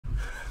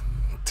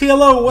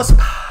TLO, what's up?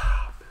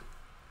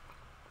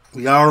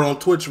 We are on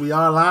Twitch. We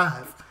are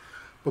live.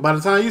 But by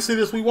the time you see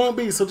this, we won't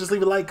be. So just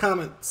leave a like,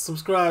 comment,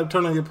 subscribe,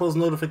 turn on your post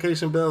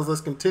notification bells. Let's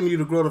continue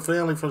to grow the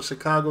family from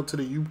Chicago to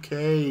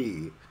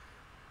the UK.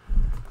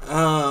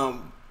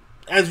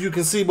 As you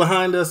can see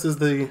behind us is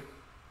the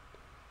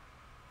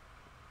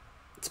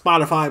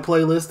Spotify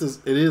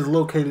playlist. It is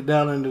located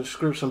down in the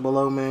description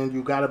below, man.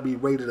 You got to be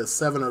rated a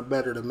 7 or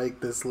better to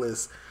make this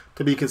list,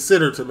 to be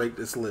considered to make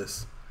this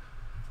list.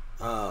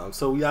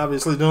 So we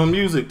obviously doing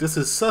music. This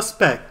is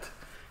Suspect.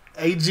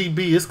 AGB.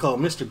 It's called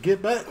Mr.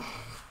 Getback.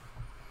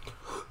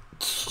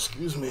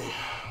 Excuse me.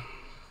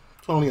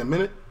 It's only a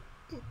minute.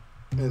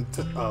 And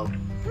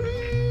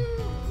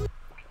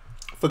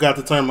forgot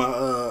to turn my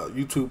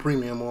YouTube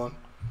Premium on.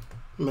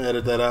 I'm gonna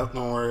edit that out.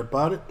 Don't worry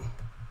about it.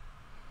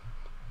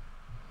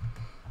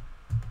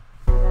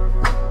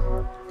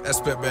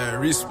 Respect, man.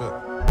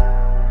 Respect.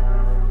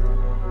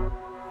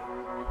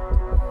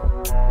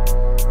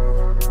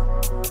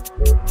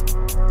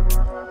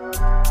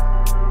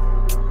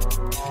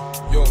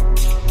 Yo.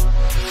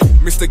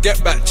 Mr.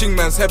 Getback, ching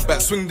man's head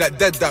back, swing that,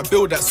 dead that,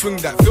 build that, swing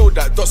that, feel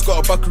that. Dot's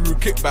got a buckaroo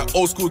kickback,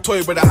 old school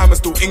toy with a hammer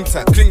still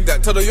intact. Cling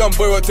that, tell the young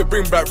boy what to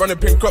bring back, running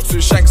pin crops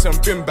with shanks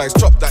and bin bags.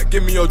 Drop that,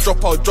 give me your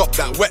drop, I'll drop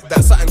that. Wet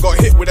that, something got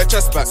hit with a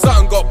chest back,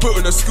 something got put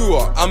on a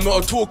skewer. I'm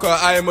not a talker,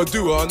 I am a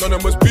doer.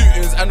 Anonymous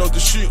bootings, I know the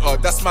shooter.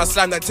 That's my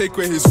slang that take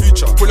away his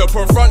future. Pull up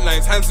on front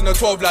lines, hands in the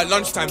 12 like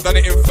lunchtime. Done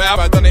it in 5,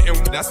 I done it in.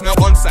 That's now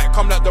on site.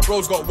 Come like the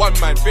bros got one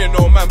man, fear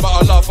no man, but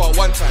I laugh at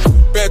one time.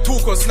 Bear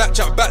talk on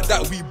Snapchat, back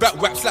that, we back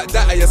waps like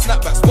that. I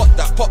snapback, spot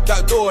that, pop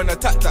that door and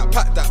attack that,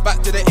 pack that,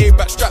 back to the A,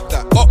 back strap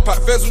that. Up pack,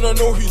 feds wanna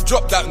know who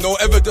dropped that. No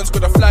evidence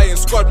could have flying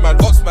squad man,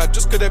 Ox man,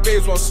 just cause the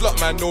babes one slot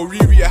man. No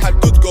Riri, I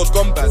had good girls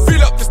gone bad.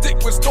 Fill up the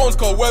stick with stones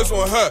cause words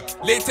won't hurt.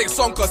 Latex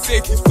song cause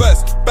safety's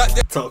first. Back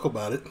then, talk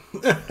about it.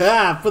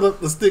 Fill up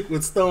the stick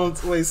with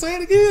stones. Wait, say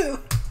it again.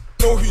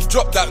 Know who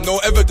dropped that, no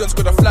evidence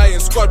could have flying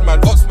squad man,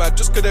 Ox man,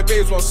 just cause the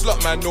babes one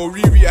slot man. No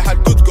Riri, I had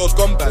good girls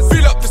gone bad.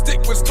 Fill up the stick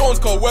with stones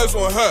cause words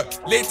won't hurt.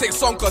 Latex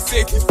song cause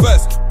safety's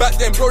first. Back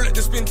then bro let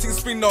the spin thing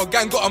spin now.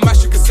 Gang got a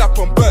mash you can slap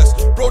on burst.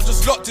 Bro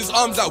just locked his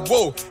arms like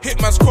whoa. Hit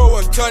man's crow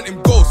and turned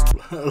him ghost.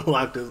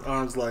 Locked his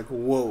arms like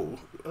whoa.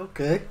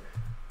 Okay.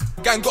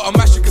 Gang got a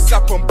mash you can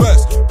slap on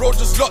burst. Bro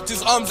just locked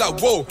his arms like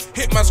whoa.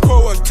 Hit man's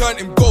crow and turned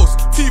him ghost.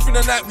 Teeth in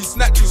the night we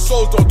snatching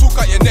souls. Don't talk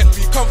out your neck,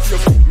 we come for your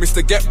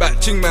Mr.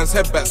 Getback, ching man's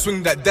head back,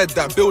 swing that, dead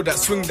that, build that,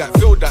 swing that,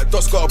 feel that.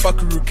 Dot's got a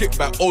buckaroo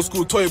kickback, old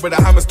school toy with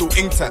a hammer still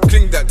intact.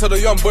 Cling that, tell the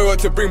young boy what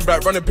to bring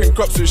back, running pin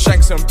crops with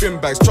shanks and bin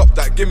bags. Chop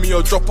that, give me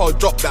your drop, I'll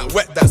drop that.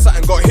 Wet that,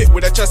 something got hit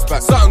with a chest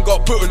back, something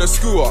got put on a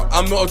skewer.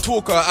 I'm not a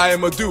talker, I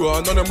am a doer.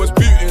 Anonymous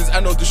bootings, I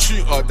know the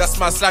shooter. That's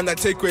my slang that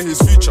take away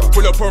his future.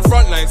 Pull up on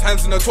front lines,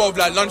 hands in the 12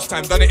 like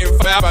lunchtime. Done it in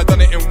 5, I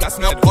done it in. That's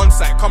now on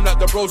site. Come like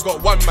the bros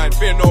got one man,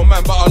 fear no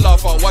man, but I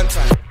laugh at one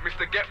time.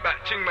 Mr.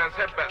 Getback, ching man's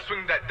head back,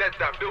 swing that, dead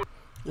that, build.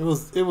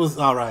 It was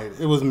all right.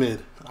 It was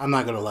mid. I'm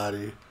not gonna lie to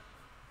you,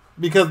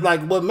 because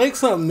like what makes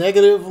something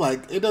negative,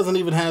 like it doesn't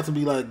even have to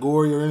be like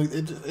gory or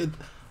anything. It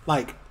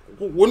like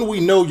when we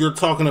know you're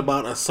talking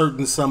about a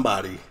certain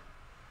somebody,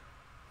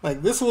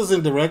 like this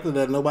wasn't directed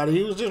at nobody.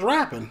 He was just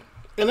rapping,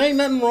 and ain't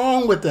nothing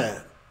wrong with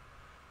that.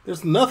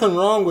 There's nothing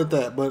wrong with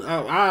that. But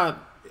I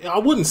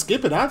wouldn't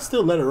skip it. I'd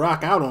still let it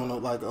rock out on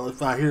it. Like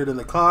if I hear it in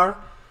the car.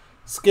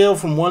 Scale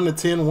from 1 to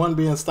 10, 1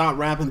 being stop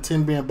rapping,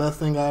 10 being best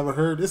thing I ever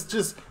heard. It's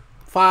just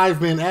 5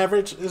 being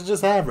average. It's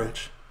just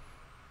average.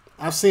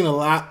 I've seen a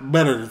lot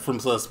better from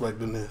Suspect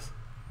than this.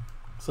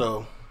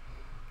 So,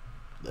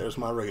 there's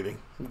my rating.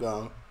 I'm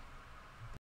gone.